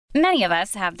Many of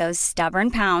us have those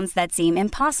stubborn pounds that seem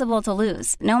impossible to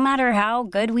lose, no matter how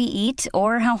good we eat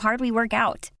or how hard we work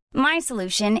out. My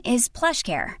solution is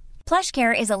PlushCare.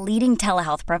 PlushCare is a leading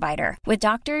telehealth provider with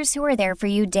doctors who are there for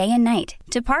you day and night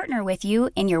to partner with you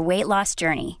in your weight loss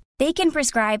journey. They can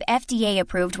prescribe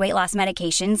FDA-approved weight loss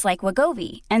medications like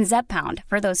Wegovy and Zepbound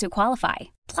for those who qualify.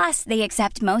 Plus, they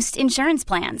accept most insurance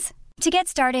plans. To get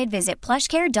started, visit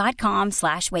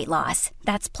plushcare.com/weightloss.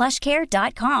 That's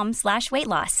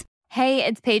plushcare.com/weightloss. Hey,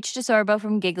 it's Paige DeSorbo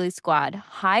from Giggly Squad.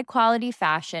 High quality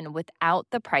fashion without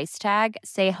the price tag.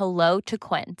 Say hello to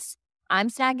Quince. I'm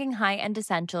snagging high-end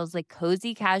essentials like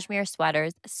cozy cashmere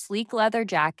sweaters, sleek leather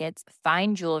jackets,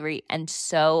 fine jewelry, and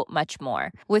so much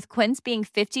more. With Quince being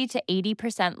 50 to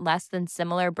 80% less than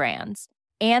similar brands.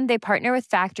 And they partner with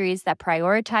factories that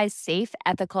prioritize safe,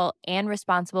 ethical, and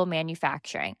responsible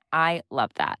manufacturing. I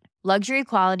love that. Luxury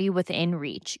quality within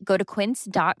reach. Go to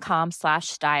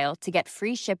quince.com/style to get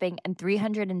free shipping and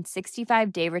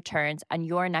 365-day returns on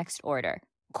your next order.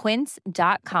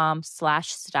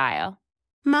 Quince.com/style.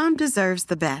 Mom deserves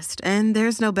the best, and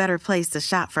there's no better place to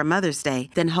shop for Mother's Day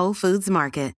than Whole Foods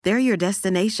Market. They're your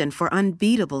destination for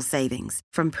unbeatable savings,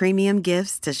 from premium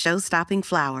gifts to show-stopping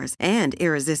flowers and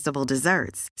irresistible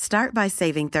desserts. Start by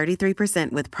saving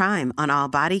 33% with Prime on all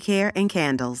body care and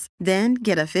candles. Then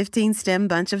get a 15-stem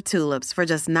bunch of tulips for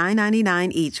just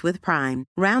 $9.99 each with Prime.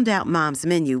 Round out Mom's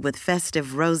menu with festive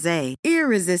rosé,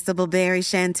 irresistible berry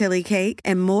chantilly cake,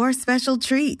 and more special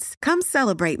treats. Come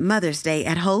celebrate Mother's Day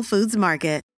at Whole Foods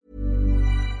Market.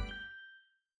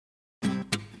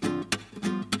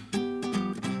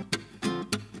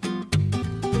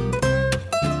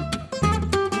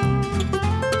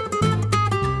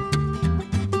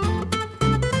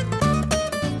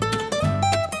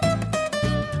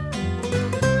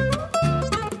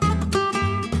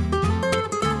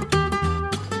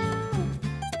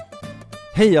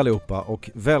 Hej allihopa och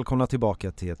välkomna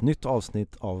tillbaka till ett nytt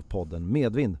avsnitt av podden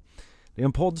Medvind. Det är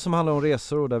en podd som handlar om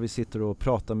resor och där vi sitter och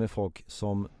pratar med folk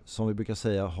som vi brukar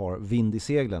säga har vind i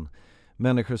seglen.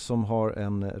 Människor som har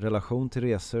en relation till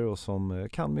resor och som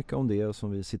kan mycket om det och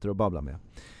som vi sitter och babblar med.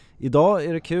 Idag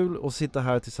är det kul att sitta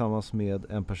här tillsammans med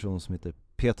en person som heter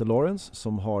Peter Lawrence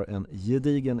som har en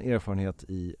gedigen erfarenhet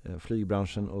i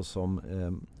flygbranschen och som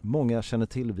många känner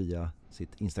till via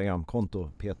sitt Instagramkonto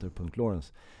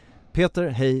peter.lawrence. Peter,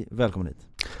 hej, välkommen hit.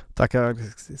 Tackar.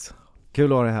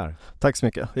 Kul att ha dig här. Tack så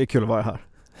mycket, det är kul att vara här.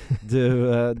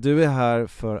 Du är här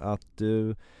för att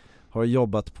du har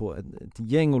jobbat på ett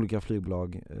gäng olika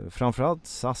flygbolag, framförallt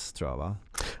SAS tror jag, va?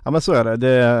 Ja, men så är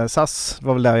det. SAS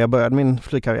var väl där jag började min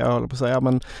flygkarriär, håller på att säga.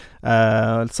 Men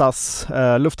SAS,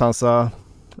 Lufthansa,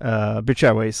 British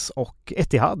Airways och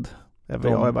Etihad är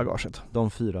väl jag i bagaget.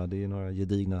 De fyra, det är några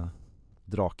gedigna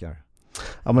drakar.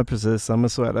 Ja, men precis, ja, men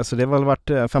så är det. Så det har väl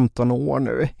varit 15 år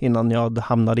nu innan jag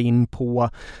hamnade in på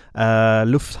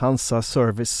Lufthansa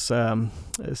Service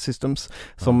Systems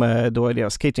som då är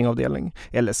deras cateringavdelning,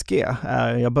 LSG.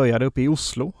 Jag började uppe i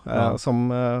Oslo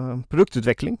som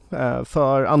produktutveckling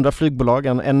för andra flygbolag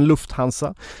än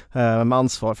Lufthansa med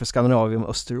ansvar för Skandinavien,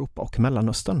 Östeuropa och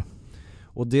Mellanöstern.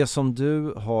 Och det som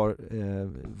du har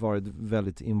varit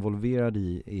väldigt involverad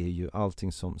i är ju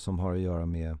allting som har att göra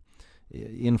med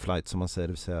in-flight som man säger,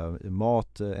 det vill säga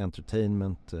mat,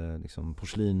 entertainment, liksom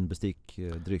porslin, bestick,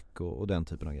 dryck och den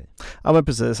typen av grejer. Ja, men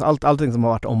precis, allting som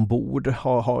har varit ombord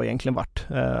har egentligen varit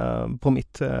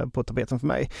på tapeten för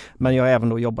mig. Men jag har även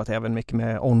då jobbat mycket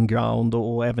med on-ground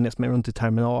och även det som är runt i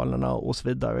terminalerna och så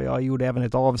vidare. Jag gjorde även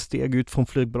ett avsteg ut från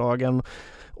flygbolagen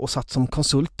och satt som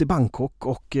konsult i Bangkok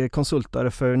och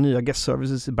konsultade för nya guest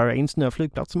services i Bahrains nya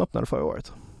flygplats som öppnade förra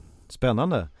året.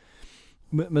 Spännande.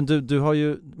 Men du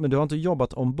har inte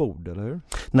jobbat ombord, eller hur?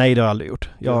 Nej, det har jag aldrig gjort.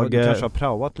 Du kanske har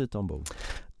praoat lite ombord?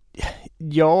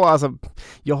 Ja, alltså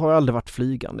jag har aldrig varit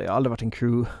flygande. Jag har aldrig varit en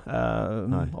crew,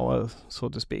 så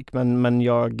to speak. Men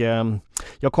jag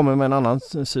kommer med en annan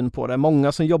syn på det.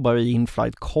 Många som jobbar i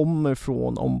in-flight kommer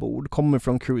från ombord, kommer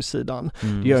från crew-sidan.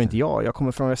 Det gör inte jag. Jag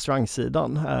kommer från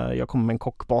restaurangsidan. Jag kommer med en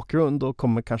kockbakgrund och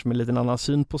kommer kanske med lite annan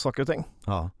syn på saker och ting.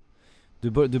 Ja.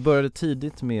 Du började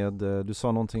tidigt med, du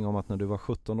sa någonting om att när du var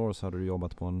 17 år så hade du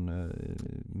jobbat på en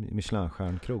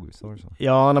Michelin-stjärnkrog, visst var det så?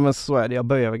 Ja, men så är det. Jag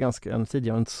började ganska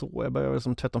tidigare än så. Jag började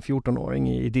som 13-14-åring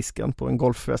i disken på en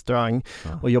golfrestaurang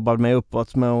och jobbade mig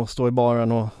uppåt med att stå i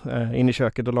baren och in i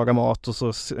köket och laga mat, och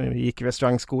så gick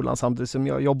restaurangskolan samtidigt som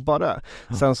jag jobbade.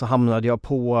 Sen så hamnade jag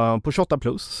på 28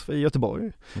 plus i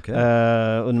Göteborg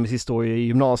under min sista år i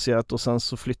gymnasiet, och sen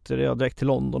så flyttade jag direkt till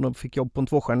London och fick jobb på en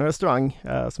 2-stjärnig restaurang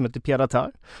som heter Piada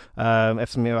catering-leverantör.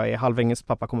 Eftersom jag är halvengelsk,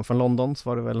 pappa kommer från London, så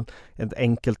var det väl ett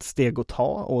enkelt steg att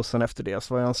ta. Och sen efter det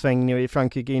så var jag en sväng i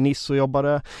Frankrike i Nice och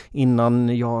jobbade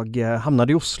innan jag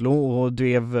hamnade i Oslo och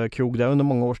drev krog där under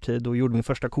många års tid och gjorde min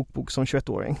första kokbok som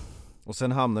 21-åring. Och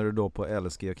sen hamnade du då på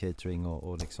LSG och catering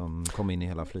och liksom kom in i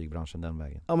hela flygbranschen den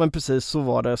vägen. Ja men precis så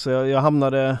var det. Så jag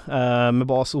hamnade med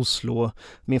bas Oslo.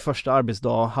 Min första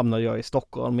arbetsdag hamnade jag i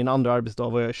Stockholm. Min andra arbetsdag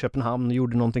var jag i Köpenhamn och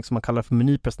gjorde någonting som man kallar för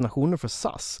menypresentationer för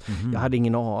SAS. Jag hade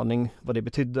ingen aning vad det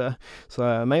betydde. Så,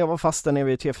 men jag var fast där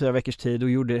nere i 3-4 veckors tid och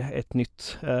gjorde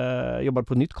jobbade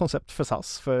på ett nytt koncept för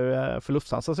SAS för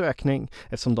Lufthansas räkning,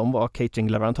 eftersom de var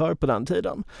catering-leverantör på den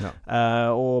tiden.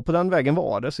 Ja. Och på den vägen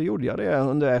var det, så gjorde jag det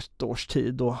under ett års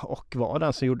tid och var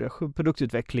den som gjorde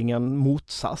produktutvecklingen mot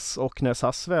SAS. Och när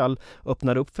SAS väl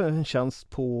öppnade upp för en tjänst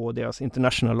på deras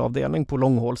international avdelning på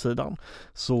långhållsidan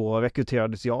så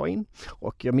rekryterades jag in,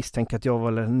 och jag misstänker att jag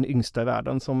var den yngsta i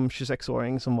världen som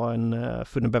 26-åring som var en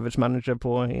food and beverage manager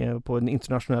på en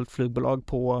internationellt flygbolag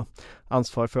på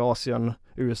ansvar för Asien,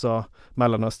 USA,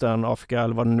 Mellanöstern, Afrika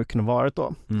eller vad det nu kunde vara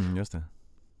då. Just det.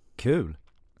 Kul.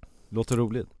 Låter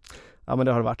roligt. Ja men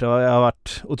det har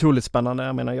varit otroligt spännande.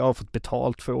 Jag menar, jag har fått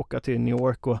betalt för att åka till New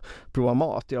York och prova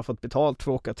mat. Jag har fått betalt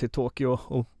för att åka till Tokyo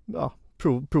och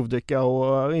provdyka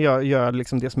och göra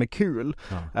liksom det som är kul.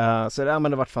 Ja. Så det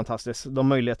har varit fantastiskt. De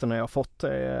möjligheterna jag har fått,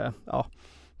 det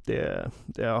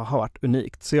har varit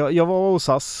unikt. Så jag var hos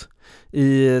SAS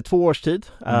i 2 års tid.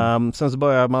 Sen så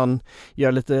började man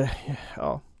göra lite,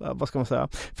 vad ska man säga,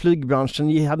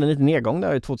 flygbranschen hade en liten nedgång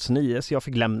där i 2009, så jag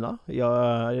fick lämna.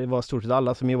 Det var stort sett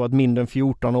alla som jobbade mindre än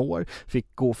 14 år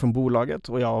fick gå från bolaget,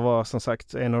 och jag var som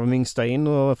sagt en av de yngsta in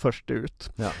och först ut.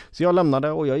 Ja. Så jag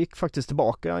lämnade och jag gick faktiskt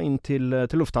tillbaka in till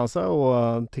Lufthansa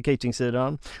och till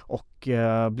catering-sidan och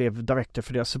blev director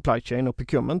för deras supply chain och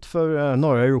procurement för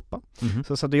norra Europa.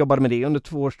 Så jag jobbade med det under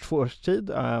 2 års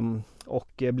tid.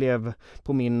 Och blev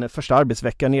på min första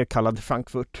arbetsvecka nedkallad till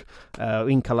Frankfurt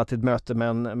och inkallad till ett möte med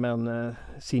en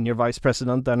senior vice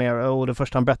president där nere, och det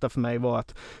första han berättade för mig var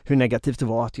hur negativt det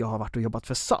var att jag har varit och jobbat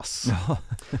för SAS. Ja.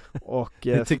 Och,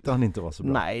 det tyckte han inte var så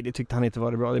bra. Nej, det tyckte han inte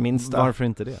var det bra, det minsta. Varför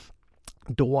inte det?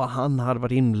 Då han hade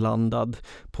varit inblandad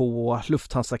på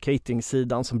Lufthansa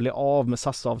catering-sidan som blev av med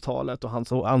SAS-avtalet, och han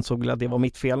ansåg att det var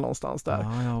mitt fel någonstans där.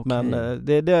 Ja, okay. Men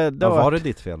var det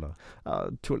ditt fel då? Ja,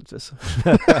 troligtvis.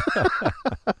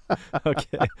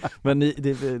 Okej. Men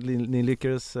ni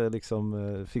lyckades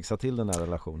liksom fixa till den här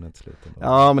relationen till slut?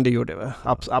 Ja, men det gjorde vi.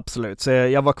 Absolut. Så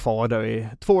jag var kvar där i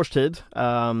 2 års tid.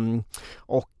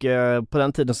 Och på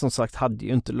den tiden som sagt hade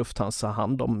ju inte Lufthansa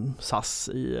hand om SAS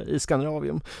i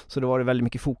Skandinavien. Så det var det väldigt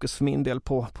mycket fokus för min del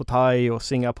på Thai och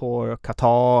Singapore och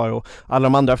Qatar och alla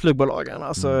de andra flygbolagen.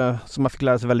 Alltså, så man fick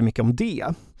lära sig väldigt mycket om det.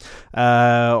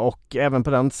 Och även på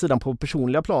den sidan, på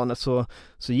personliga planet, så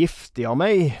gifte jag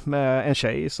mig med en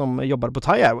tjej som jobbade på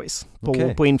Thai Airways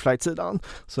på inflight-sidan.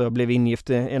 Så jag blev ingift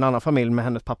i en annan familj med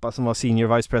hennes pappa som var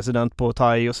senior vice president på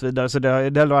Thai och så vidare. Så det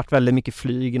har varit väldigt mycket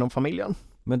flyg inom familjen.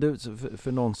 Men du,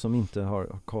 för någon som inte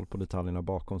har koll på detaljerna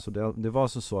bakom, så det var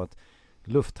alltså så att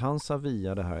Lufthansa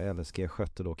via det här LSG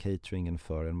skötte då cateringen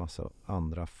för en massa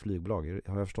andra flygbolag.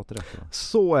 Har jag förstått det rätt? Då?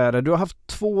 Så är det. Du har haft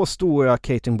 2 stora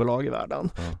cateringbolag i världen.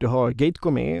 Ja. Du har Gate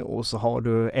Gourmet och så har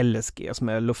du LSG som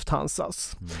är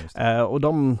Lufthansas. Och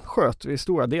de sköter i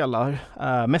stora delar,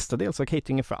 mestadels av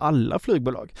cateringen för alla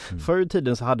flygbolag. Förr i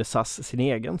tiden så hade SAS sin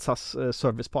egen SAS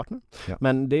servicepartner. Ja.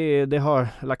 Men det har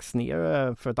lagts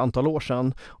ner för ett antal år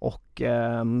sedan, och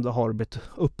det har blivit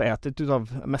uppätet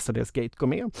av mestadels Gate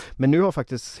Gourmet. Men nu har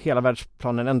faktiskt hela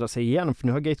världsplanen ändrat sig igen, för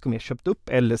nu har Gate Gourmet köpt upp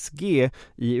LSG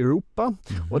i Europa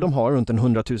och de har runt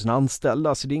 100 000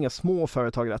 anställda, så det är inga små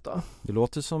företag detta. Det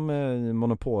låter som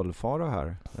monopolfara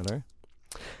här, eller?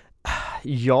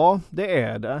 Ja, det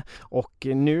är det. Och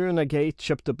nu när Gate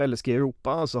köpt upp LSG i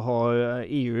Europa så har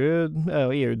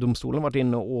EU-domstolen varit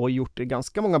inne och gjort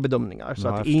ganska många bedömningar, så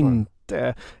att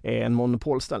inte är en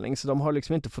monopolställning. Så de har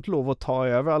liksom inte fått lov att ta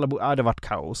över alla det har varit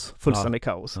kaos, fullständigt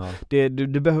kaos. Ja.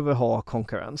 Du behöver ha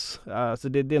konkurrens. Så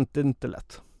det är inte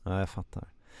lätt. Ja, jag fattar.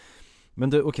 Men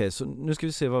du, okej, så nu ska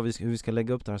vi se hur vi ska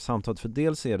lägga upp det här samtalet. För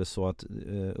dels är det så att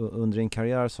under din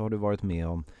karriär så har du varit med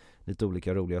om lite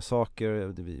olika roliga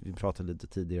saker. Vi pratade lite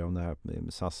tidigare om det här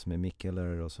med SAS med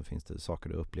Mikkeler, och så finns det saker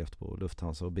du upplevt på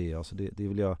Lufthansa och BA. Så det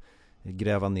vill jag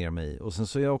gräva ner mig i. Och sen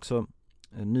så är jag också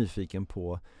nyfiken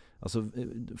på, alltså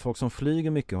folk som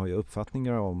flyger mycket har ju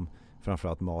uppfattningar om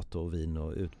framförallt mat och vin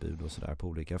och utbud och sådär på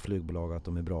olika flygbolag, att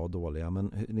de är bra och dåliga.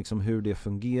 Men liksom hur det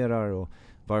fungerar och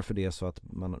varför det är så att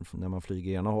när man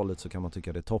flyger ena hållet så kan man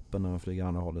tycka det är toppen, när man flyger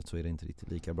andra hållet så är det inte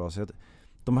riktigt lika bra. Så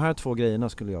De här 2 grejerna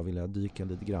skulle jag vilja dyka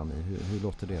lite grann i. Hur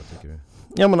låter det, tycker du?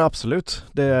 Ja, men absolut.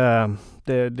 Det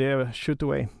är shoot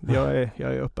away. Jag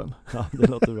är öppen. Ja, det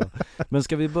låter bra. Men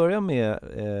ska vi börja med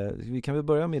vi kan väl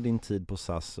börja med din tid på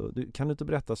SAS. Kan du inte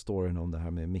berätta storyn om det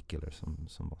här med Mikkeller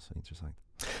som var så intressant?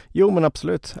 Jo, men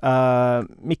absolut.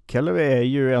 Mikkeller är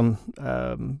ju en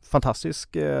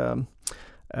fantastisk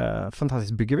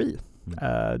byggeri.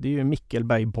 Det är ju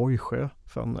Mikkelberg Borgsjö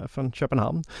från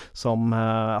Köpenhamn som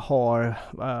har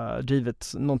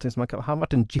drivit någonting som han har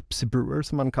varit en gypsy brewer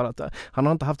som man kallat det. Han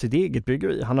har inte haft sitt eget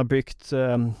bryggeri. Han har bryggt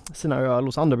sina öl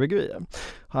hos andra bryggerier.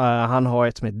 Han har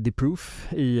ett som heter The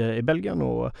Proof i Belgien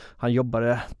och han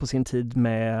jobbade på sin tid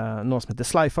med något som heter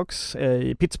Sly Fox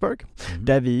i Pittsburgh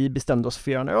där vi bestämde oss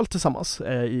för att göra en öl tillsammans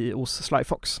hos Sly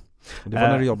Fox. Och det var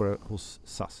när du jobbade hos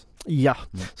SAS? Ja,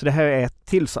 så det här är ett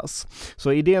till SAS.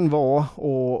 Så idén var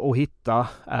att hitta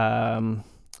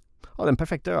den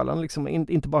perfekta ölen, liksom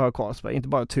inte bara Carlsberg, inte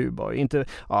bara Tuborg,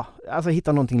 alltså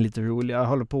hitta någonting lite roligare. Jag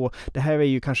håller på, det här är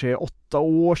ju kanske 8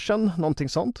 år sedan, någonting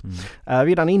sånt.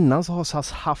 Redan innan så har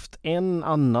SAS haft en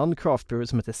annan craft brewery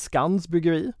som heter Skans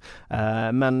bryggeri,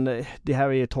 men det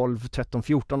här är 12, 13,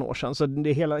 14 år sedan. Så det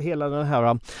är hela den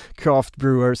här craft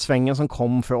brewer-svängen som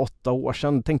kom för 8 år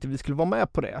sedan, tänkte vi skulle vara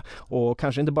med på det. Och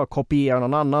kanske inte bara kopiera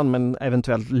någon annan, men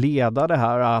eventuellt leda det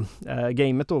här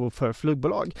gamet då för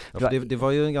flygbolag. Ja, det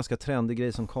var ju en ganska trendig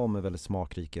grej som kom med väldigt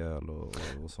smakrika öl och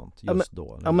sånt just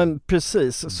då. Ja, men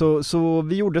precis. Så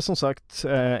vi gjorde som sagt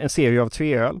en serie av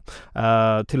 3 öl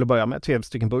till att börja med, 3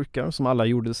 stycken burkar som alla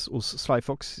gjordes hos Sly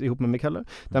Fox ihop med Mikkeller.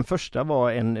 Den första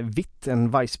var en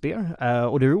Weissbier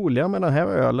och det roliga med den här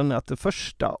ölen är att det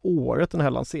första året den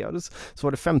här lanserades så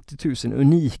var det 50 000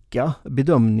 unika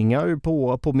bedömningar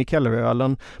på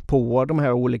Mikkeller-ölen på de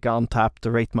här olika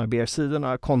Untapped och Rate My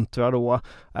Beer-sidorna kontra då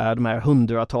de här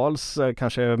hundratals,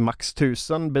 kanske max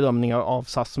 1000 bedömningar av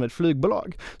SAS som ett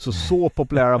flygbolag. Så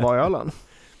populära var ölen.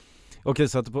 Okej,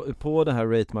 så att på det här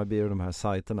Rate My Beer och de här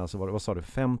sajterna så var det, vad sa du,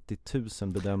 50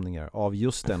 000 bedömningar av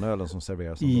just den ölen som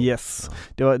serveras? Yes,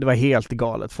 ja. Det var helt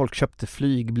galet. Folk köpte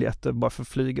flygbiljetter bara för att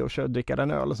flyga och dricka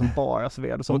den ölen som bara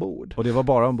serverades ombord. Och det var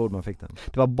bara ombord man fick den?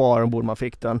 Det var bara ombord man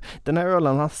fick den. Den här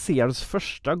ölen lanserades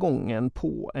första gången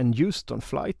på en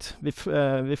Houston-flight.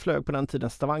 Vi flög på den tiden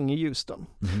Stavanger-Houston.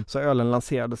 Så ölen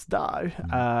lanserades där.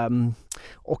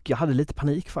 Och jag hade lite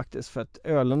panik faktiskt för att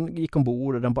ölen gick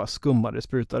ombord och den bara skummade,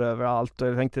 sprutade överallt och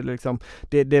jag tänkte liksom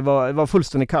det var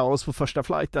fullständig kaos på första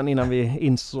flighten innan vi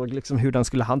insåg liksom hur den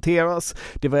skulle hanteras.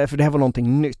 För det här var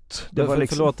någonting nytt.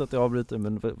 Förlåt att jag avbryter,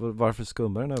 men varför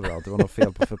skummar den överallt? Det var något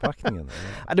fel på förpackningen?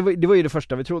 Ja, det var ju det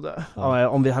första vi trodde. Ja.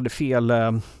 Om vi hade fel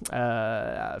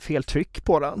tryck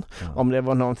på den. Ja. Om det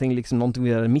var någonting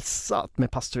vi hade missat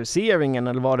med pasteuriseringen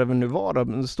eller vad det nu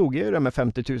var. Då stod jag ju där med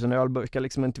 50 000 ölburkar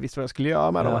liksom inte visste vad jag skulle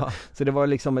göra med dem. Så det var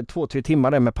liksom 2-3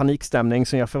 timmar där med panikstämning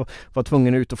som jag var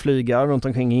tvungen ut och flyga runt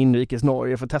omkring i inrikes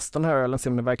Norge för att testa den här ölen se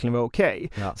om det verkligen var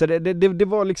okej. Ja. Så det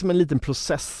var liksom en liten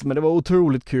process, men det var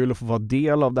otroligt kul att få vara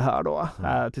del av det här då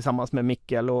tillsammans med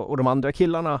Mikkel och de andra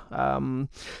killarna.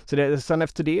 Sen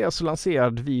efter det så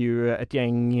lanserade vi ju ett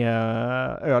gäng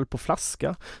öl på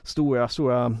flaska, stora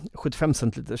 75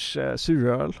 centiliters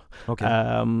suröl.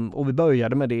 Okay. Och vi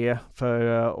började med det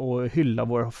för att hylla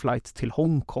vår flight till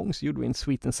Hongkong, så gjorde vi en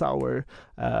sweet and sour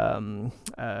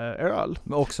öl.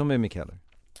 Men också med Mikkeller?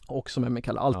 Också med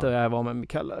Mikkeller. Allt det var med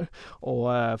Mikkeller. Och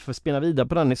för att spinna vidare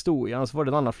på den historien så var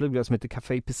det en annan flygbolag som heter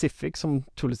Café Pacific som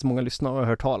troligtvis många lyssnare har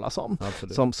hört talas om.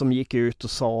 Som gick ut och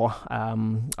sa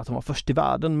att de var först i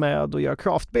världen med att göra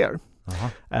craft beer.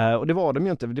 Och det var de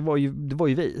ju inte, det var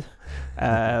ju vi.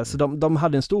 Så de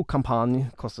hade en stor kampanj,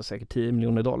 kostade säkert $10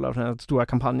 miljoner för den stora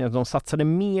kampanjen. De satsade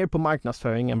mer på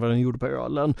marknadsföring än vad de gjorde på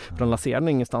ölen. De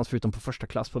lanserade ingenstans förutom på första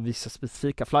klass på vissa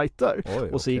specifika flighter.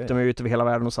 Och så gick de ut över hela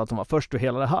världen och sa att de var först och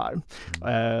hela det här.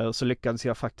 Så lyckades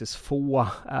jag faktiskt få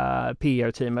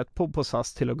PR-teamet på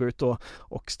SAS till att gå ut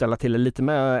och ställa till lite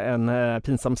med en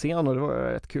pinsam scen, och det var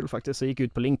rätt kul faktiskt. Så jag gick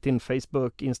ut på LinkedIn,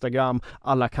 Facebook, Instagram,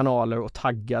 alla kanaler och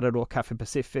taggade då Café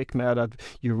Pacific med att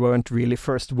you weren't really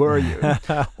first, were you?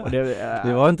 Och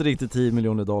det var inte riktigt $10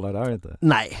 miljoner där inte.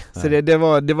 Nej, så det är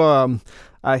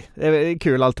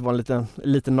kul alltid vara en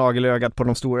liten nagel i ögat på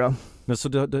de stora. Men så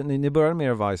ni började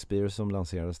med Weissbier som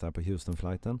lanserades där på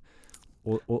Houston-flighten.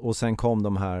 Och sen kom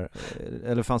de här,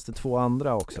 eller fanns det 2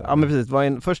 andra också? Ja, men precis, det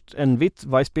var först en vitt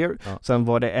Weissbier, sen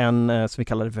var det en som vi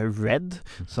kallade för Red,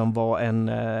 som var en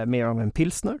mer av en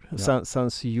pilsner.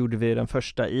 Sen så gjorde vi den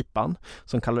första IPAn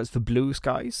som kallades för Blue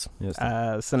Skies.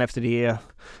 Sen efter det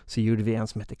så gjorde vi en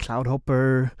som heter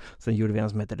Cloudhopper, sen gjorde vi en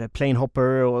som heter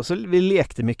Planehopper, och så vi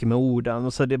lekte mycket med orden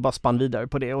och så det bara spann vidare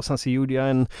på det, och sen så gjorde jag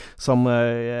en som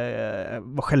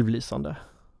var självlysande.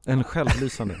 En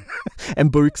självlysande?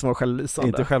 En burk som var självlysande.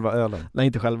 Inte själva ölen? Nej,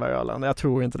 inte själva ölen. Jag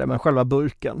tror inte det, men själva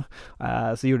burken.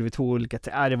 Så gjorde vi 2 olika...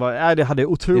 det hade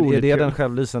otroligt Är det kul. den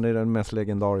självlysande, är den mest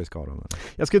legendariska av dem?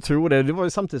 Jag skulle tro det. Det var ju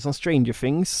samtidigt som Stranger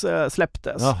Things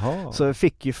släpptes. Jaha. Så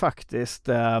fick ju faktiskt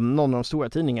någon av de stora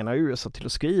tidningarna i USA till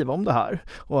att skriva om det här.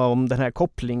 Och om den här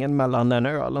kopplingen mellan den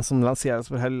ölen som lanserades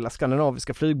på det här lilla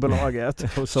skandinaviska flygbolaget.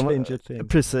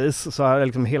 Precis, så här,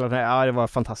 liksom hela det här, det var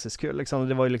fantastiskt kul. Liksom,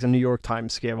 det var ju liksom New York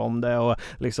Times skrev om det och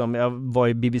liksom, jag var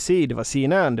i BBC, det var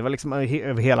CNN, det var liksom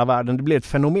över hela världen. Det blev ett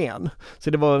fenomen. Så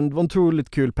det var en otroligt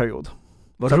kul period.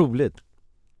 Vad roligt.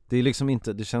 Det är liksom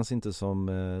inte, det känns inte som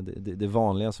det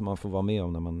vanliga som man får vara med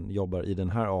om när man jobbar i den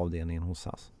här avdelningen hos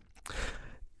SAS.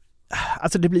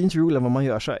 Alltså det blir inte roligt vad man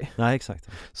gör sig. Nej, exakt.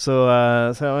 Så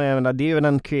jag menar, det är ju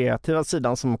den kreativa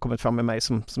sidan som kommit fram med mig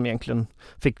som egentligen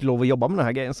fick lov att jobba med den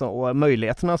här grejen. Och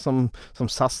möjligheterna som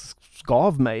SAS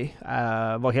gav mig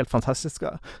var helt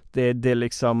fantastiska. Det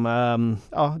liksom,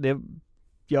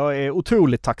 jag är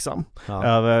otroligt tacksam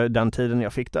över den tiden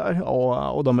jag fick där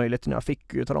och de möjligheterna jag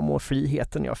fick utav dem och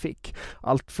friheten jag fick.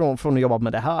 Allt från att jobba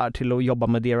med det här till att jobba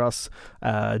med deras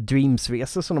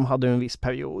Dreams-resor som de hade en viss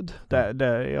period.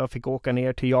 Där jag fick åka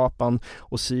ner till Japan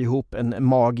och sy ihop en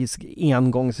magisk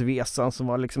engångsresa som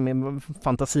var liksom en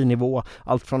fantasinivå.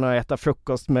 Allt från att äta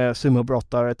frukost med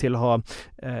sumobrottare till att ha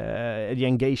ett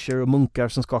gäng geishor och munkar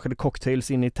som skakade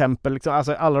cocktails in i tempel. Liksom.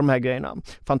 Alltså alla de här grejerna.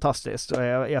 Fantastiskt.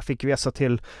 Jag fick resa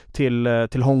till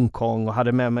Hongkong och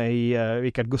hade med mig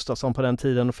Rickard Gustafsson på den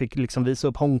tiden och fick liksom visa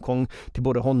upp Hongkong till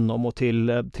både honom och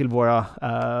till våra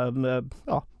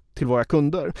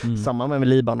kunder. Samma med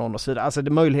Libanon och så vidare. Alltså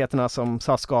det möjligheterna som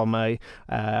SAS gav mig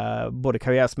både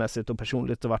karriärsmässigt och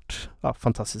personligt har varit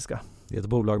fantastiska. Det är ett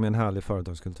bolag med en härlig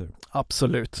företagskultur.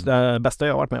 Absolut. Det bästa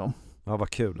jag har varit med om. Ja, vad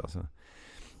kul alltså.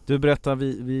 Du berättar,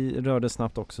 vi rörde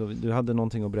snabbt också. Du hade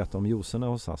någonting att berätta om juicerna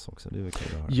hos SAS också. Det är kul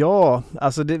att höra. Ja,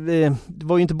 alltså det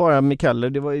var ju inte bara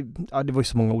Mikael. Det var ju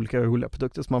så många olika roliga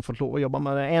produkter som man fått lov att jobba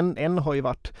med. En har ju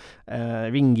varit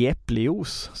ringig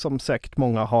äpplejuice som säkert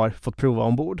många har fått prova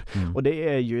ombord. Och det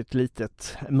är ju ett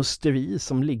litet musteri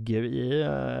som ligger i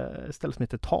ett ställe som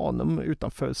heter Tanum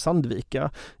utanför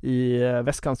Sandvika i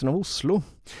västkanten av Oslo.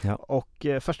 Ja. Och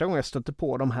första gången jag stötte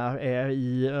på de här är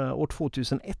i år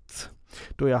 2001.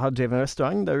 Då jag drev en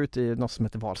restaurang där ute i något som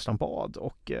heter Valstrand bad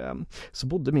och så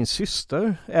bodde min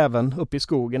syster även uppe i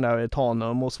skogen där i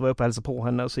Tanum och så var jag uppe och hälsade på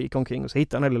henne och så gick omkring och så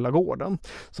hittade jag den här lilla gården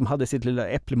som hade sitt lilla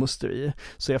äpplemusteri.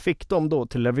 Så jag fick dem då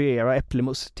till att leverera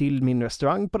äpplemust till min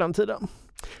restaurang på den tiden.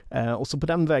 Och så på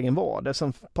den vägen var det. Sen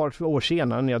ett par år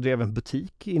senare när jag drev en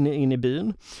butik in i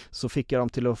byn så fick jag dem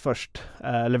till att först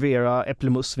leverera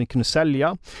äppelmust som vi kunde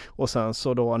sälja och sen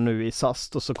så då nu i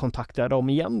SAS och så kontaktade jag dem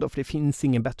igen då för det finns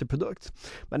ingen bättre produkt.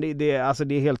 Men det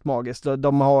är helt magiskt.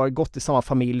 De har gått i samma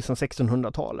familj sedan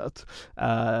 1600-talet.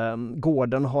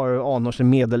 Gården har anor sedan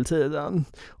medeltiden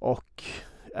och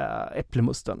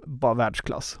äppelmusten var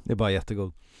världsklass. Det är bara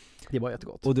jättegod. Det var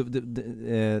jättegott. Och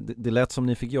det lät som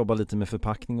ni fick jobba lite med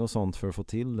förpackning och sånt för att få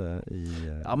till det i...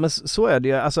 Ja, men så är det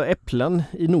ju. Alltså äpplen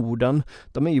i Norden,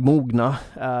 de är ju mogna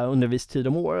under viss tid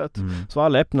om året. Så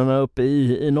alla äpplena uppe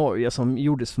i Norge som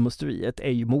gjordes för musteriet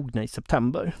är ju mogna i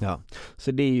september. Ja.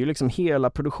 Så det är ju liksom hela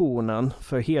produktionen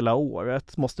för hela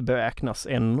året måste beräknas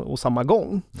en och samma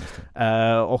gång.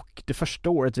 Och det första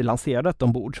året vi lanserade detta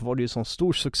ombord så var det ju sån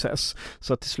stor success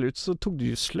så att till slut så tog det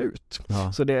ju slut.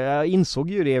 Ja. Så jag insåg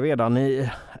ju det redan i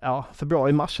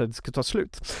februari-mars att det skulle ta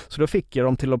slut. Så då fick jag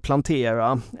dem till att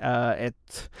plantera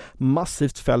ett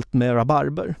massivt fält med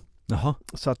rabarber. Jaha.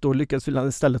 Så att då lyckades vi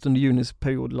istället under junis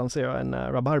period lansera en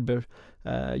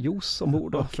rabarberjuice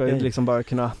ombord för att liksom bara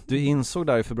kunna... Du insåg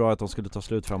där i februari att de skulle ta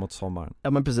slut framåt sommaren.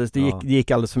 Ja men precis, det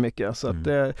gick alldeles för mycket. Så att,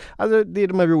 alltså, det är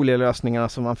de här roliga lösningarna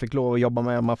som man fick lov att jobba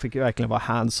med. Man fick verkligen vara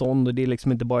hands-on och det är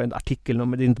liksom inte bara en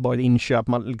artikelnummer, det är inte bara ett inköp,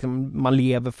 man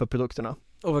lever för produkterna.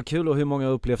 Och vad kul, och hur många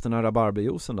har upplevt den här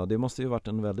rabarberjuicen då? Det måste ju varit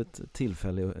en väldigt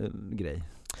tillfällig grej.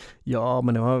 Ja,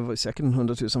 men det var säkert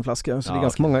 100 000 flaskor, så det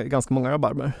är ganska många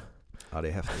rabarber. Ja, det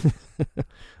är häftigt.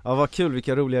 Ja, vad kul,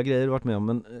 vilka roliga grejer du varit med om.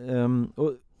 Men,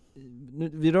 och, nu,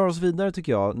 vi rör oss vidare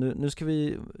tycker jag. Nu ska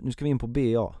vi in på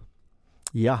BA.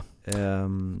 Ja.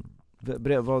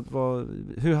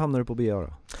 Hur hamnar du på BA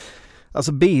då?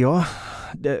 Alltså BA,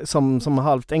 som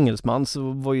halvt engelsman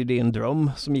så var ju det en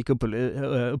dröm som gick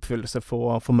uppfyllelse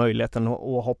för att få möjligheten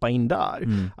att hoppa in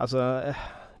där. Alltså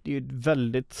det är ju ett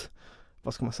väldigt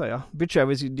vad ska man säga? British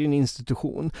Airways, det är en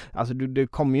institution. Alltså du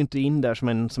kommer ju inte in där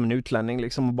som en utlänning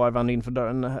liksom och bara vandrar in för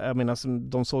dörren. Jag menar,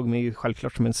 de såg mig ju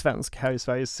självklart som en svensk. Här i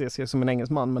Sverige ses jag som en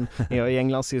engelsman, men i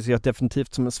England ses jag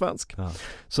definitivt som en svensk. Ja.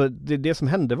 Så det som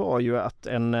hände var ju att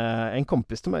en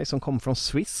kompis till mig som kom från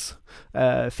Swiss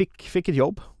fick ett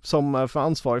jobb som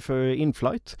ansvarig för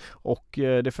inflight, och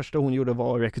det första hon gjorde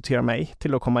var att rekrytera mig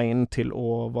till att komma in till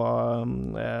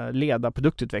att leda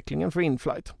produktutvecklingen för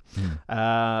inflight.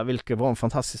 Vilket var en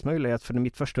fantastisk möjlighet, för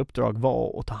mitt första uppdrag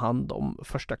var att ta hand om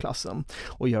första klassen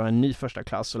och göra en ny första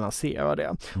klass och lansera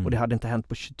det. Och det hade inte hänt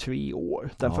på 23 år.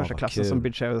 Den första klassen som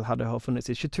British Airways hade funnits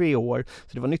i 23 år.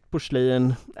 Så det var nytt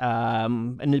porslin,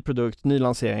 en ny produkt, ny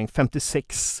lansering,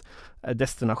 56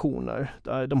 destinationer.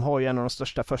 De har ju en av de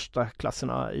största första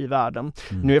klasserna i världen.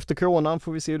 Nu efter coronan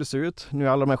får vi se hur det ser ut. Nu är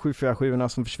alla de här 747-orna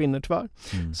som försvinner tyvärr.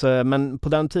 Så, men på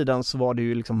den tiden så var det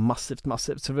ju liksom massivt.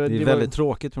 Så det är väldigt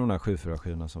tråkigt med de här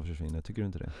 747-orna som försvinner, tycker du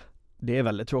inte det? Det är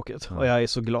väldigt tråkigt och jag är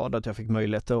så glad att jag fick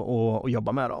möjlighet att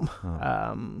jobba med dem.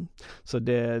 Så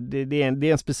det är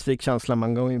en specifik känsla.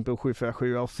 Man går in på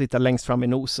 747 och sitter längst fram i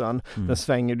nosen. Den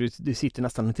svänger, du sitter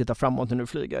nästan och tittar framåt när du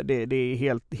flyger. Det är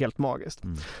helt magiskt.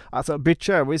 Alltså British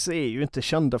Airways är ju inte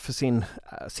kända för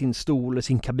sin stol och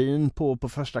sin kabin på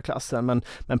första klassen,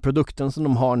 men produkten som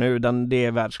de har nu, det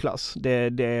är världsklass. Det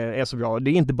är så bra.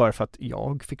 Det är inte bara för att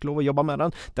jag fick lov att jobba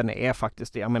med den är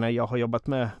faktiskt det. Jag menar, jag har jobbat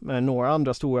med några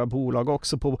andra stora bolag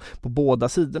också på båda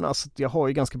sidorna, så jag har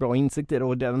ju ganska bra insikt i det,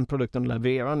 och den produkten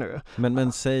levererar nu.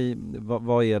 Men säg,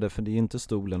 vad är det? För det är inte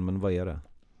stolen, men vad är det?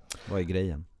 Vad är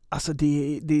grejen? Alltså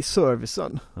det är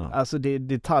servicen, alltså det är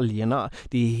detaljerna,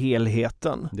 det är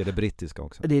helheten. Det är det brittiska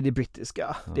också. Det är det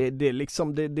brittiska. Det är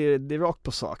liksom det är rakt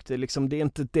på sak. Det är liksom det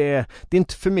är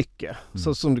inte för mycket.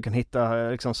 Så som du kan hitta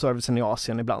liksom servicen i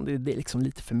Asien ibland. Det är liksom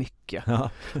lite för mycket. Ja.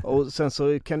 Och sen så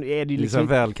är det liksom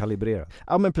välkalibrerat.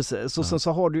 Ja, men precis. Och sen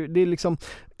så har du det är liksom,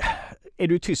 är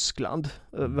du i Tyskland,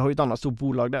 vi har ju ett annat stort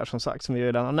bolag där som sagt, som vi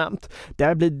redan har nämnt.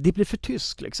 Det blir för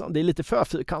tysk liksom. Det är lite för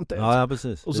fyrkantigt. Ja,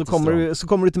 precis. Och så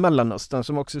kommer du till Mellanöstern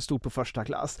som också är stort på första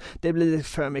klass. Det blir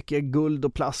för mycket guld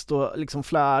och plast och liksom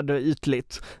flärd och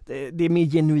ytligt. Det är mer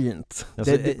genuint.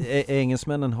 Alltså,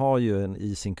 engelsmännen har ju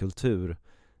i sin kultur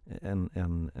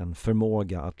en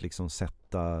förmåga att liksom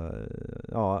sätta,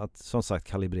 att som sagt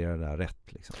kalibrera det där rätt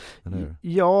liksom.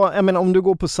 Ja, jag menar, om du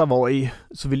går på Savoy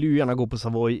så vill du gärna gå på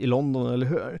Savoy i London, eller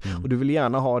hur? Och du vill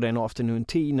gärna ha det en afternoon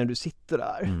tea när du sitter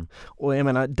där. Och jag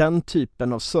menar, den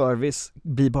typen av service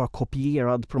blir bara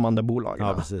kopierad på de andra bolagen.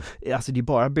 Ja, precis. Alltså det är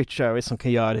bara British Airways som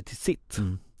kan göra det till sitt.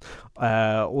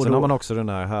 Och sen har man också den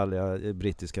här härliga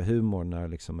brittiska humorn när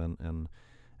liksom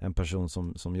en person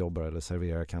som jobbar eller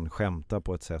serverar kan skämta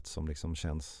på ett sätt som liksom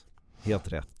känns helt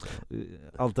rätt.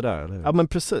 Allt det där, eller hur? Ja, men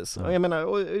precis. Ja. Jag menar,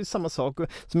 och samma sak.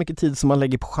 Så mycket tid som man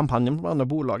lägger på champagnen på andra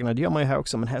bolagen, det gör man ju här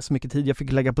också. Men här så mycket tid jag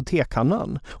fick lägga på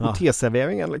tekannan och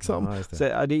teserveringen liksom. Ja, så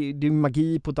det är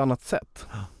magi på ett annat sätt.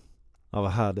 Ja,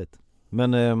 vad härligt.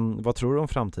 Men vad tror du om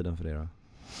framtiden för det då?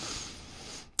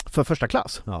 För första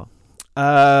klass? Ja.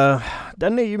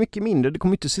 Den är ju mycket mindre. Det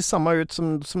kommer inte se samma ut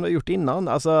som det har gjort innan.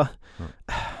 Alltså,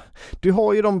 du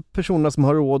har ju de personerna som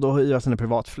har råd att hyra sina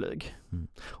privatflyg.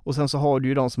 Och sen så har du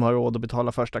ju de som har råd att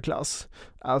betala första klass.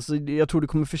 Alltså jag tror det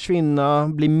kommer försvinna,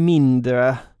 bli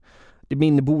mindre. Det är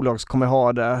mindre bolag som kommer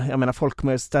ha det. Jag menar, folk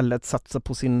kommer istället satsa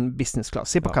på sin business class.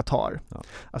 Se på Qatar. Ja.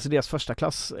 Alltså deras första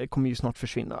klass kommer ju snart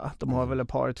försvinna. De har väl ett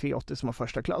par 380 som har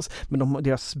första klass. Men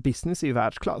deras business är ju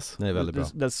världsklass. Det är väldigt bra.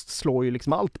 Det slår ju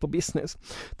liksom allt på business.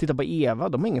 Titta på Eva,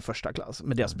 de har ingen första klass.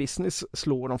 Men deras business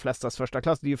slår de flestas första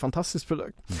klass. Det är ju en fantastisk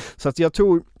produkt. Så att jag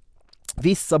tror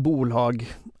vissa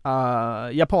bolag,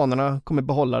 japanerna kommer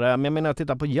behålla det, men jag menar,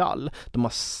 titta på JAL, de har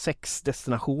 6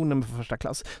 destinationer med första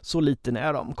klass, så liten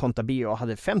är de, kontra BA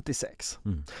hade 56.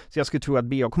 Så jag skulle tro att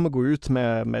BA kommer gå ut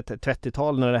med ett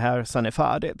 30-tal när det här sen är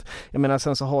färdigt. Jag menar,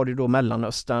 sen så har du då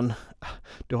Mellanöstern,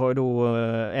 du har ju då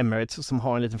Emirates som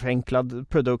har en liten förenklad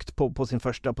produkt på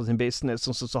sin business,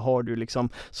 och så har du liksom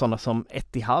sådana som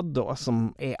Etihad då,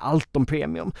 som är allt om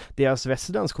premium. Deras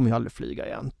residence kommer ju aldrig flyga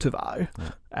igen, tyvärr.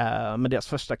 Men deras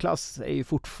första klass är ju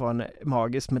fortfarande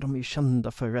magisk, men de är ju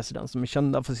kända för residence, de är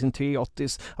kända för sin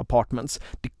 380s apartments.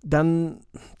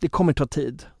 Det kommer ta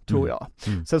tid, tror jag.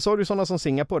 Sen så har du sådana som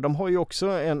Singapore, de har ju också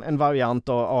en variant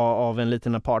av en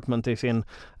liten apartment i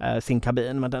sin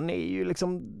kabin, men den är ju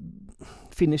liksom,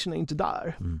 finishen är inte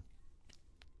där.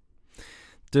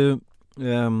 Du,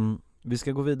 vi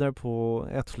ska gå vidare på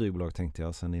ett flygbolag, tänkte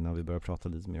jag, sen innan vi börjar prata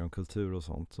lite mer om kultur och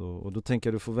sånt. Och då tänker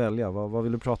jag att du får välja. Vad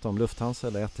vill du prata om? Lufthansa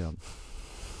eller Etihad?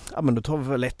 Ja, men då tar vi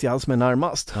väl Etihad som är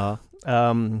närmast. Ja.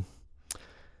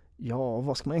 Ja,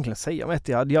 vad ska man egentligen säga om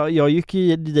Etihad? Jag gick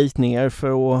ju dit ner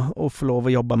för att få lov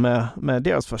att jobba med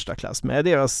deras första klass, med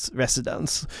deras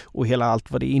residence och hela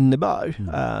allt vad det innebär.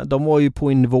 De var ju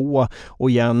på en nivå och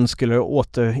igen skulle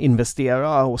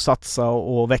återinvestera och satsa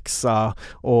och växa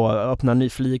och öppna ny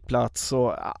flygplats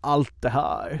och allt det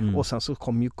här. Och sen så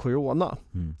kom ju corona.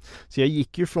 Så jag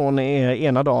gick ju från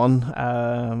ena dagen,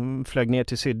 flög ner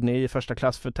till Sydney i första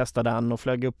klass för att testa den och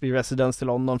flög upp i residence till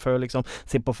London för att liksom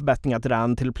se på förbättringar till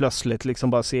den, till plötsligt liksom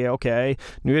bara se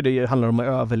nu handlar det om att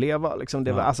överleva liksom.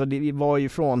 Det var ju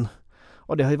från,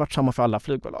 och det har ju varit samma för alla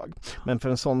flygbolag, men för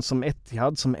en sån som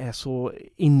Etihad som är så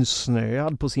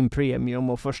insnöad på sin premium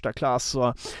och första klass,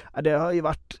 så det har ju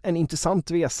varit en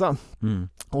intressant resa.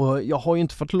 Och jag har ju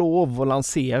inte fått lov att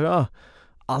lansera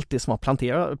allt det som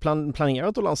har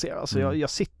planerat att lansera. Så jag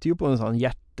sitter ju på en sån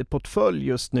jätteportfölj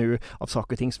just nu av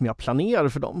saker och ting som jag planerade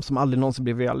för dem, som aldrig någonsin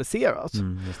blev realiserat.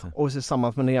 Och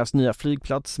tillsammans med deras nya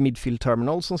flygplats, Midfield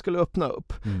Terminal, som skulle öppna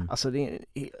upp. Alltså det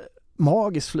är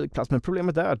magisk flygplats, men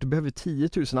problemet är att du behöver 10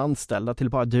 000 anställda till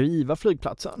att bara driva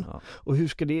flygplatsen. Och hur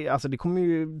ska det, alltså det kommer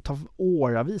ju ta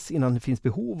åravis innan det finns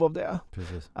behov av det.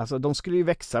 Precis. Alltså de skulle ju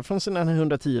växa från sina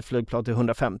 110 flygplan till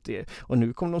 150 och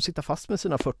nu kommer de sitta fast med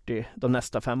sina 40 de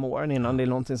nästa 5 åren innan det är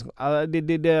någonting som,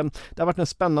 det har varit en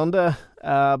spännande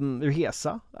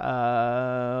resa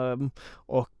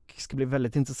och det ska bli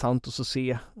väldigt intressant att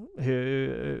se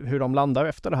hur de landar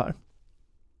efter det här.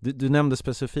 Du nämnde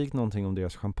specifikt någonting om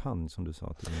deras champagne som du sa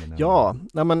att Ja,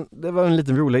 men det var en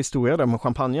liten rolig historia där med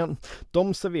champagnen.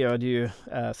 De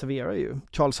serverar ju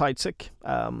Charles Heidsieck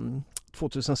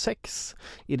 2006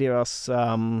 i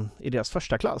deras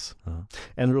första klass.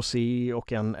 En rosé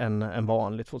och en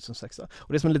vanlig 2006.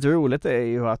 Och det som är lite roligt är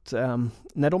ju att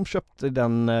när de köpte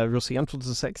den rosén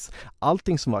 2006,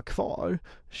 allting som var kvar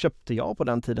köpte jag på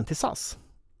den tiden till SAS.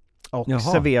 Och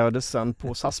serverades sen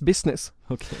på SAS Business.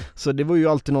 Så det var ju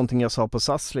alltid någonting jag sa på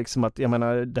SAS liksom, att jag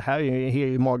menar, det här är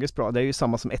ju magiskt bra. Det är ju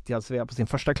samma som Etihad serverar på sin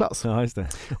första klass. Ja, just det.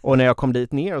 Och när jag kom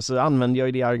dit ner så använde jag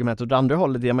ju det argumentet åt andra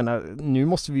hållet. Jag menar, nu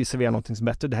måste vi ju servera någonting som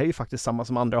är bättre. Det här är ju faktiskt samma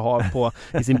som andra har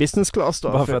i sin business class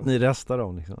då. Bara för att ni restar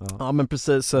dem liksom. Ja, men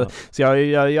precis. Så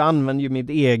jag använder ju mitt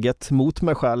eget mot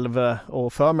mig själv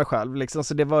och för mig själv liksom.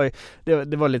 Så det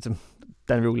var lite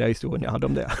den roliga historien jag hade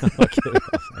om det.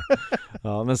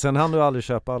 Ja, men sen hann du aldrig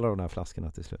köpa alla de här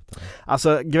flaskorna till slut? Eller?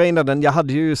 Alltså grejen är den, jag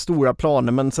hade ju stora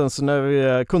planer, men sen så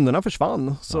när kunderna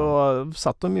försvann så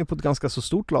satt de ju på ett ganska så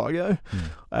stort lager.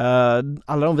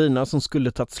 Alla de viner som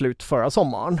skulle ta slut förra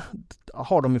sommaren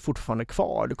har de ju fortfarande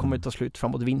kvar. Det kommer ju ta slut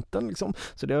framåt vintern liksom.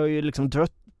 Så det har ju liksom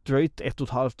dröjt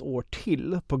 1,5 år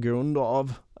till på grund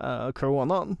av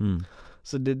coronan.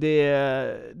 Så det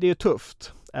är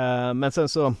tufft. Men sen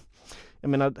så, jag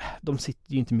menar, de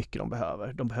sitter ju inte mycket de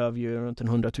behöver. De behöver ju runt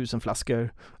 100 000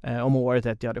 flaskor om året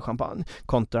att jag hade champagne.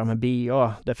 Kontra med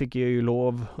BA, där fick jag ju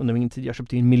lov under min tid. Jag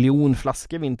köpte 1 miljon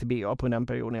flaskor vin till BA på den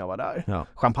perioden jag var där. Ja.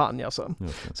 Champagne alltså.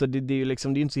 Så det är ju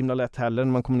liksom, det är inte så himla lätt heller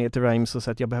när man kommer ner till Reims och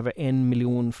säger att jag behöver 1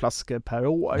 miljon flaskor per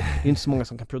år. Det är inte så många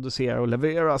som kan producera och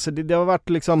leverera. Så det har varit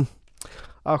liksom,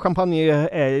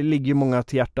 champagne ligger ju många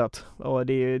till hjärtat. Och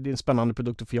det är en spännande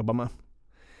produkt att få jobba med.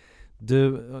 Du,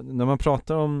 när man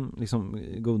pratar om liksom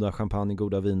goda champagne,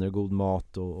 goda viner, god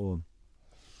mat och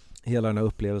hela den här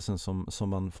upplevelsen som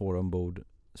man får ombord,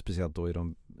 speciellt då i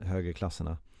de högre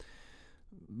klasserna.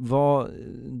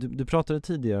 Du pratade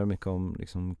tidigare mycket om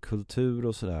liksom kultur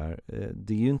och sådär.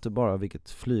 Det är ju inte bara vilket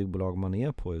flygbolag man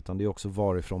är på, utan det är också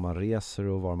varifrån man reser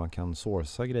och var man kan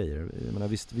sourca grejer. Jag menar,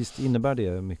 visst innebär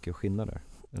det mycket skillnader?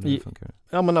 Eller hur funkar det?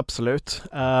 Ja, men absolut.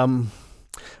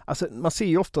 Alltså, man ser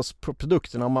ju oftast på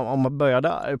produkterna om man börjar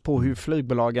där på hur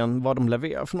flygbolagen, vad de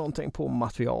levererar för någonting på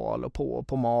material och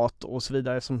på mat och så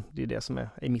vidare, som det är det som är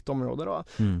i mitt område då.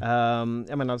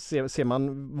 Jag menar, ser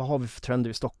man vad har vi för trender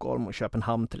i Stockholm och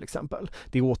Köpenhamn till exempel,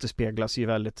 det återspeglas ju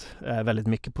väldigt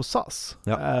mycket på SAS.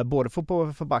 Både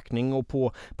på förpackning och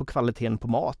på kvaliteten på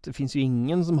mat. Det finns ju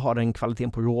ingen som har den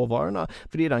kvaliteten på råvarorna,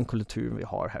 för det är den kultur vi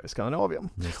har här i Skandinavien.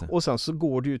 Och sen så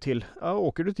går du till,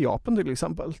 åker du till Japan till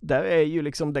exempel, där är ju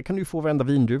liksom, där kan du få varenda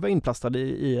vindruva inplastad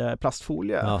i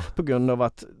plastfolie på grund av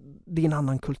att det är en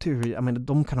annan kultur. Jag menar,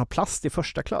 de kan ha plast i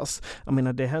första klass. Jag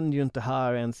menar, det händer ju inte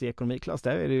här ens i ekonomiklass.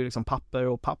 Där är det ju liksom papper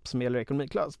och papp som gäller i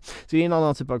ekonomiklass. Så det är en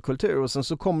annan typ av kultur. Och sen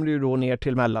så kommer du då ner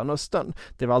till Mellanöstern.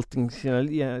 Det var allting,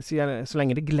 så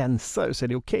länge det glänser så är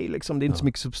det okej. Liksom. Det är inte så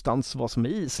mycket substans vad som är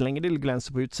i, så länge det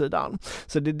glänser på utsidan.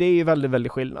 Så det är ju väldigt,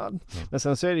 väldigt skillnad. Men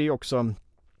sen så är det ju också,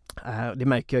 Det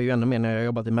märker jag ju ännu mer när jag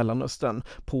jobbat i Mellanöstern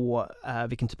på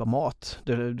vilken typ av mat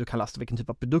du kan lasta, vilken typ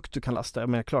av produkt du kan lasta.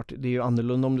 Men klart, det är ju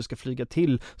annorlunda om du ska flyga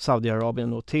till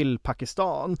Saudiarabien och till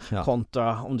Pakistan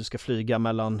kontra om du ska flyga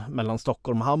mellan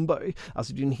Stockholm och Hamburg.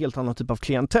 Alltså det är en helt annan typ av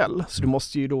klientell, så du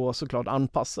måste ju då såklart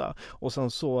anpassa. Och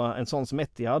sen så en sån som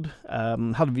Etihad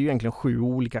hade vi ju egentligen 7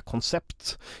 olika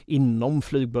koncept inom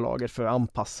flygbolaget för att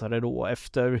anpassa det då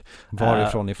efter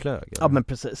varifrån ni flög? Eller? Ja, men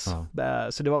precis. Ja.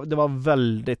 Så det var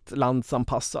väldigt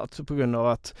landsanpassat på grund av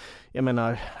att, jag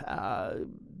menar,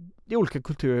 det är olika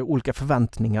kulturer, olika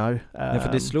förväntningar. Ja,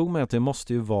 för det slog mig att det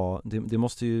måste ju vara, det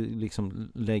måste ju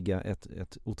liksom lägga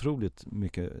ett otroligt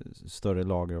mycket större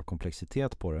lager av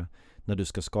komplexitet på det när du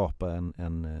ska skapa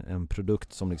en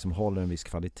produkt som liksom håller en viss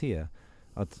kvalitet.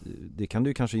 Att det kan du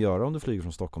ju kanske göra om du flyger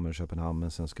från Stockholm eller Köpenhamn,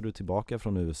 men sen ska du tillbaka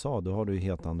från USA, då har du ju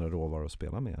helt andra råvaror att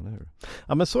spela med, eller hur?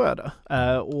 Ja, men så är det.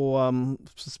 Och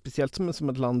speciellt som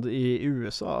ett land i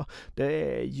USA,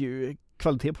 det är ju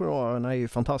kvalitet på råvarorna är ju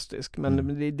fantastisk,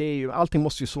 men det är ju, allting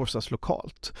måste ju sourcas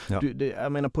lokalt. Ja.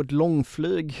 Jag menar, på ett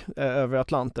långflyg över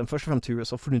Atlanten, först och främst till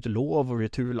USA, får du inte lov att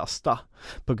returlasta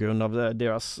på grund av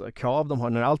deras krav de har.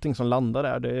 När allting som landar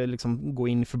där, det är liksom gå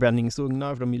in i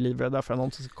förbränningsugnar, för de är livrädda för att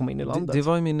någonting ska komma in i landet. Det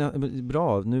var ju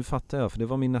bra, nu fattar jag, för det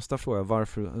var min nästa fråga.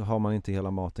 Varför har man inte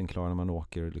hela maten klar när man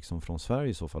åker liksom från Sverige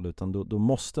i så fall, utan då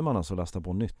måste man alltså lasta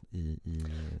på nytt i...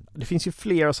 Det finns ju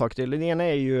flera saker till. Det ena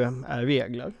är ju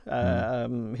regler.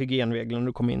 Hygienregler när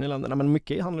du kommer in i länderna, men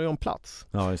mycket handlar ju om plats.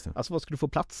 Ja, just det. Alltså vad ska du få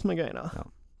plats med grejerna? Ja.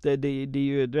 Det är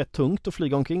ju rätt tungt att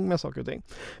flyga omkring med saker och ting.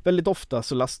 Väldigt ofta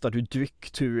så lastar du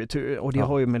dryck tur i tur, och det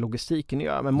har ju med logistiken att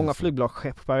göra. Men många flygbolag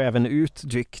skeppar även ut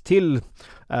dryck till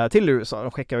USA.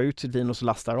 De skickar ut sitt vin och så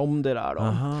lastar om det där då.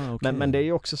 Aha, okay. Men det är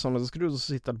ju också så att ska du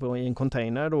sitta i en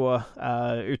container då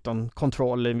utan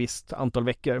kontroll en visst antal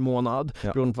veckor, månad,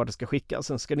 beroende på vart det ska skickas.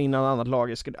 Sen ska det in en annat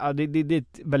lager. Det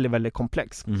är väldigt, väldigt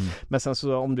komplext. Men sen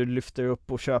så om du lyfter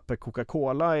upp och köper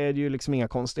Coca-Cola är det ju liksom inga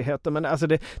konstigheter. Men alltså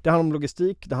det handlar om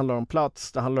logistik, det handlar om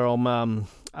plats, det handlar om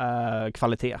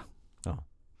kvalitet. Ja.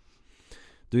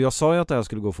 Du, jag sa ju att det här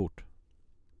skulle gå fort.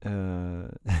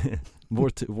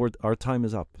 Our time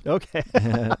is up. Okay.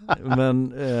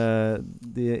 Men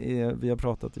vi har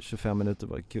pratat i 25 minuter.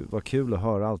 Vad kul att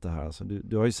höra allt det här. Alltså,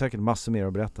 du har ju säkert massor mer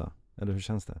att berätta. Eller hur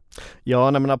känns det?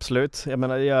 Ja, nej men absolut. Jag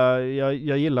menar,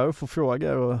 jag gillar att få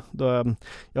frågor, och då,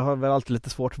 jag har väl alltid lite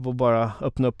svårt att bara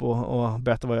öppna upp och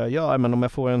berätta vad jag gör. Men om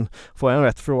jag får en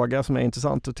rätt fråga som är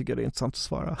intressant, så tycker jag det är intressant att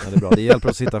svara. Ja, det är bra. Det hjälper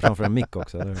att sitta framför en mick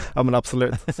också, eller? Ja, men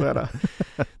absolut. Så är det.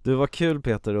 Du, var kul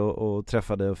Peter att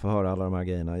träffa dig och få höra alla de här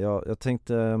grejerna. Jag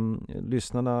tänkte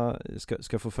lyssnarna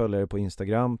ska få följa dig på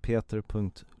Instagram,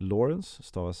 peter.lawrence,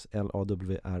 stavas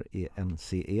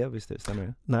L-A-W-R-E-N-C-E, visst det stämmer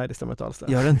det? Nej, det stämmer inte alls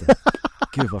det. Gör det inte?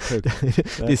 Gud vad sjukt.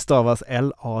 Det stavas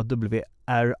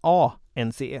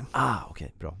L-A-W-R-A-N-C-E.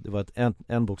 Okej, bra. Det var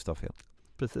en bokstav fel.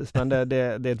 Precis, men det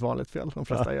är ett vanligt fel de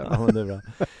flesta gör. Ja, det är bra.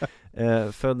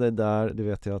 Följ dig där, det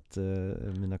vet jag att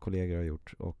mina kollegor har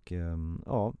gjort. Och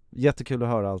jättekul att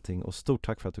höra allting, och stort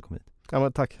tack för att du kom hit. Ja,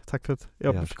 men tack för att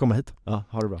jag fick komma hit. Ja,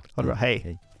 ha det bra. Ha det bra,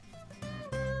 hej.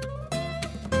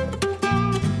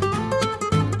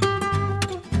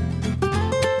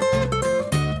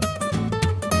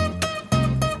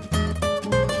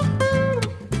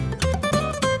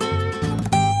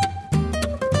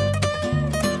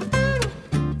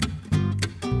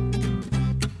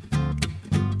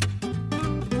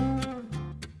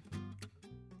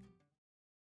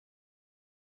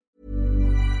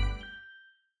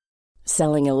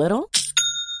 Selling a little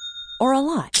or a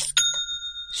lot?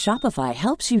 Shopify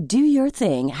helps you do your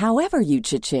thing however you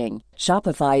cha-ching.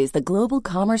 Shopify is the global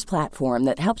commerce platform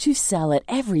that helps you sell at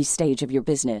every stage of your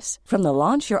business. From the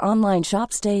launch your online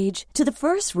shop stage to the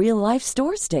first real-life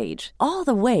store stage, all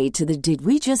the way to the did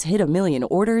we just hit a million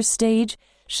orders stage.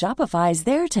 Shopify is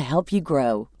there to help you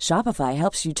grow. Shopify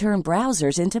helps you turn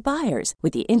browsers into buyers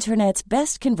with the internet's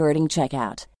best converting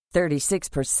checkout.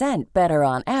 36% better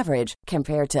on average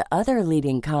compared to other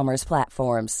leading commerce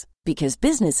platforms. Because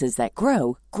businesses that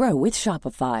grow, grow with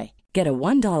Shopify. Get a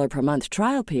 $1 per month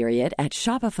trial period at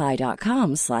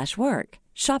shopify.com/work.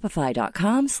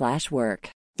 Shopify.com/work.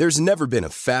 There's never been a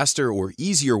faster or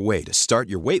easier way to start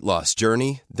your weight loss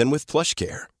journey than with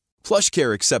PlushCare.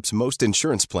 PlushCare accepts most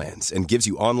insurance plans and gives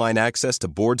you online access to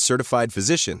board-certified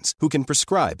physicians who can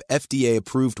prescribe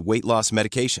FDA-approved weight loss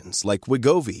medications like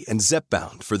Wegovy and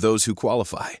Zepbound for those who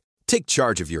qualify. Take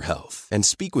charge of your health and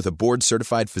speak with a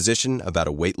board-certified physician about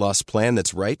a weight loss plan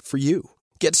that's right for you.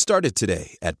 Get started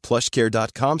today at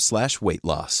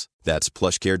plushcare.com/weightloss. That's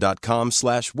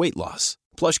plushcare.com/weightloss.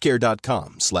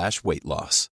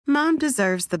 plushcare.com/weightloss. Mom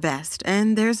deserves the best,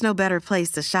 and there's no better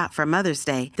place to shop for Mother's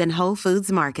Day than Whole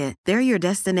Foods Market. They're your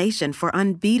destination for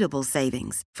unbeatable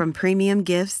savings, from premium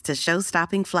gifts to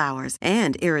show-stopping flowers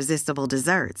and irresistible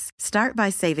desserts. Start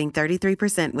by saving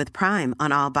 33% with Prime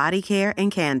on all body care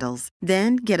and candles.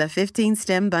 Then get a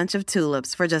 15-stem bunch of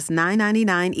tulips for just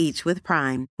 $9.99 each with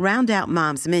Prime. Round out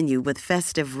Mom's menu with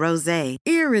festive rosé,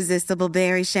 irresistible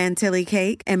berry chantilly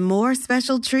cake, and more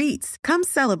special treats. Come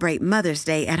celebrate Mother's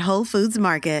Day at Whole Foods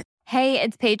Market. Hey,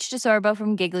 it's Paige DeSorbo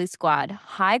from Giggly Squad.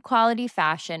 High quality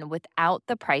fashion without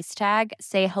the price tag.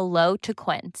 Say hello to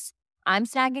Quince. I'm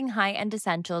snagging high-end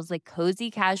essentials like cozy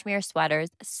cashmere sweaters,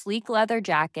 sleek leather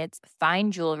jackets,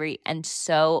 fine jewelry, and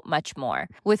so much more.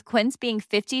 With Quince being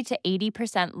 50 to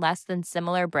 80% less than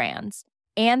similar brands.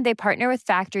 And they partner with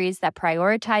factories that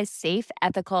prioritize safe,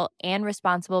 ethical, and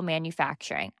responsible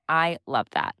manufacturing. I love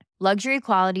that. Luxury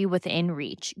quality within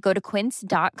reach. Go to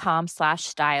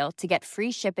quince.com/style to get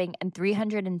free shipping and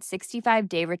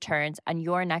 365-day returns on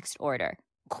your next order.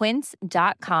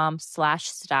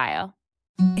 Quince.com/style.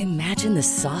 Imagine the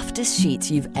softest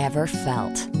sheets you've ever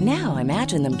felt. Now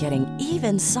imagine them getting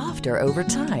even softer over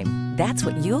time. That's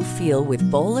what you'll feel with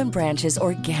Boll & Branch's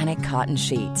organic cotton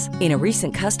sheets. In a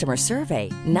recent customer survey,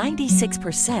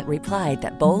 96% replied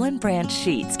that Boll & Branch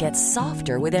sheets get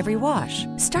softer with every wash.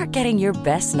 Start getting your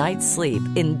best night's sleep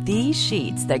in these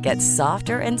sheets that get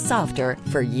softer and softer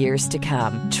for years to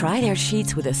come. Try their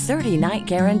sheets with a 30-night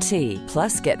guarantee.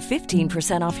 Plus, get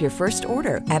 15% off your first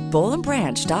order at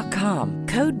bollandbranch.com.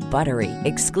 Code BUTTERY.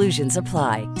 Exclusions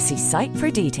apply. See site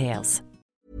for details.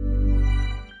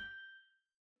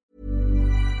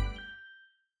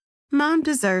 Mom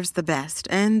deserves the best,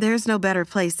 and there's no better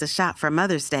place to shop for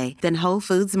Mother's Day than Whole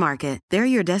Foods Market. They're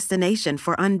your destination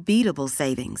for unbeatable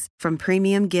savings, from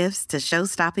premium gifts to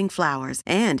show-stopping flowers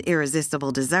and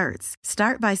irresistible desserts.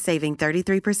 Start by saving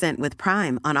 33% with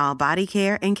Prime on all body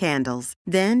care and candles.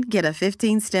 Then get a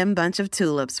 15-stem bunch of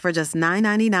tulips for just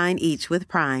 $9.99 each with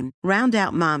Prime. Round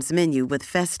out Mom's menu with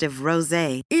festive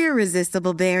rosé,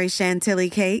 irresistible berry chantilly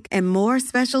cake, and more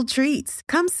special treats.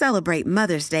 Come celebrate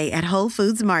Mother's Day at Whole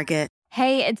Foods Market.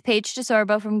 Hey, it's Paige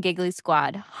DeSorbo from Giggly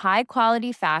Squad. High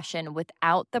quality fashion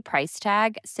without the price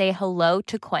tag. Say hello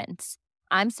to Quince.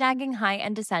 I'm snagging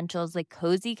high-end essentials like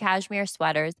cozy cashmere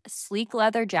sweaters, sleek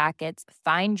leather jackets,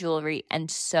 fine jewelry,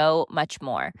 and so much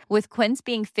more. With Quince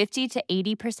being 50 to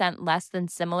 80% less than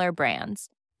similar brands.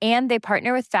 And they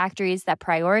partner with factories that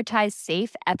prioritize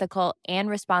safe, ethical, and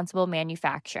responsible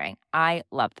manufacturing. I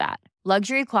love that.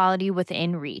 Luxury quality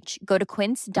within reach. Go to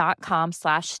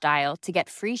quince.com/style to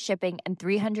get free shipping and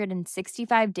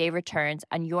 365-day returns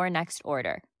on your next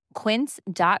order.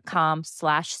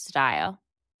 Quince.com/style.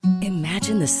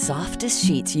 Imagine the softest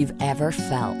sheets you've ever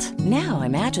felt. Now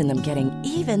imagine them getting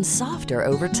even softer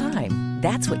over time.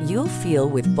 That's what you'll feel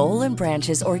with Boll &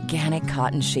 Branch's organic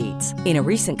cotton sheets. In a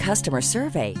recent customer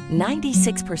survey,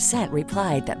 96%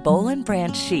 replied that Boll &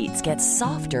 Branch sheets get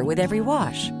softer with every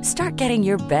wash. Start getting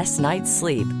your best night's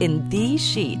sleep in these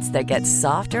sheets that get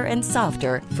softer and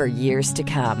softer for years to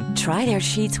come. Try their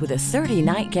sheets with a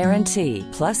 30-night guarantee.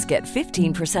 Plus, get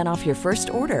 15% off your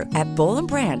first order at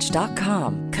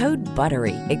bollandbranch.com. Code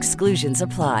BUTTERY. Exclusions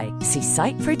apply. See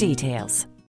site for details.